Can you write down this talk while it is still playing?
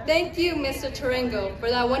Thank you, Mr. Tarango, for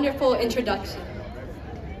that wonderful introduction.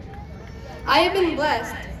 I have been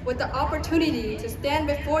blessed with the opportunity to stand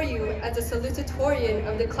before you as a salutatorian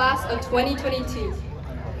of the class of 2022.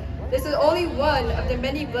 This is only one of the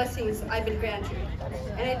many blessings I've been granted,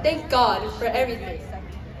 and I thank God for everything.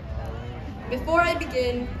 Before I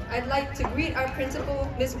begin, I'd like to greet our principal,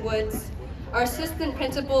 Ms. Woods, our assistant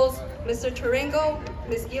principals, Mr. Tarango,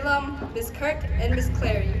 Ms. Elam, Ms. Kirk, and Ms.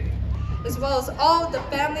 Clary, as well as all the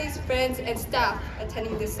families, friends, and staff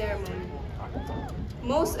attending this ceremony.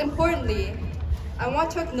 Most importantly, I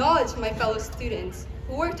want to acknowledge my fellow students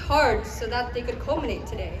who worked hard so that they could culminate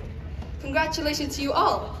today. Congratulations to you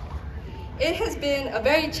all. It has been a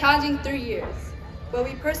very challenging 3 years, but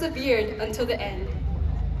we persevered until the end.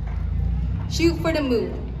 Shoot for the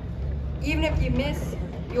moon. Even if you miss,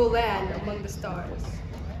 you'll land among the stars.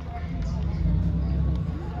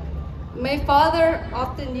 My father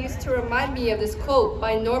often used to remind me of this quote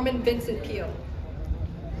by Norman Vincent Peale.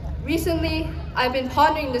 Recently, I've been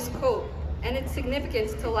pondering this quote and its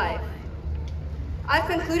significance to life. I've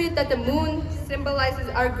concluded that the moon symbolizes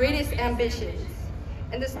our greatest ambitions,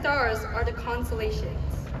 and the stars are the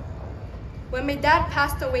constellations. When my dad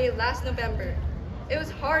passed away last November, it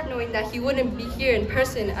was hard knowing that he wouldn't be here in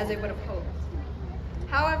person as I would have hoped.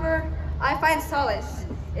 However, I find solace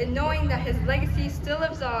in knowing that his legacy still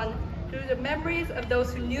lives on through the memories of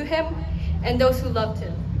those who knew him and those who loved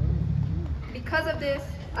him. Because of this,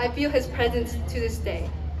 I feel his presence to this day.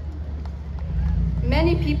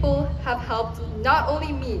 Many people have helped not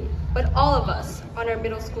only me, but all of us on our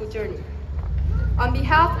middle school journey. On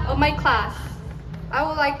behalf of my class, I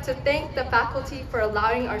would like to thank the faculty for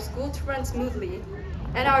allowing our school to run smoothly,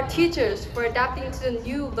 and our teachers for adapting to the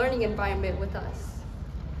new learning environment with us.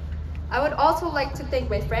 I would also like to thank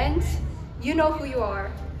my friends, you know who you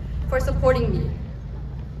are, for supporting me.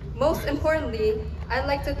 Most importantly, I'd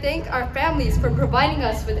like to thank our families for providing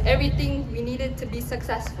us with everything we needed to be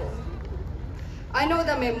successful. I know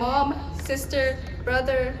that my mom, sister,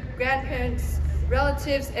 brother, grandparents,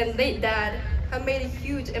 relatives, and late dad have made a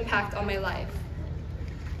huge impact on my life.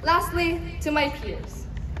 Lastly, to my peers,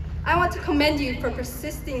 I want to commend you for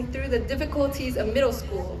persisting through the difficulties of middle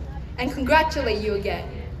school and congratulate you again.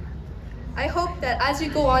 I hope that as you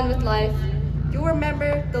go on with life, you'll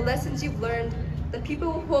remember the lessons you've learned, the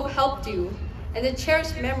people who have helped you, and the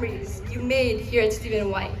cherished memories you made here at Stephen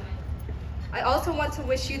White. I also want to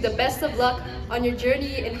wish you the best of luck on your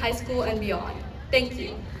journey in high school and beyond. Thank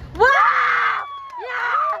you. Wow!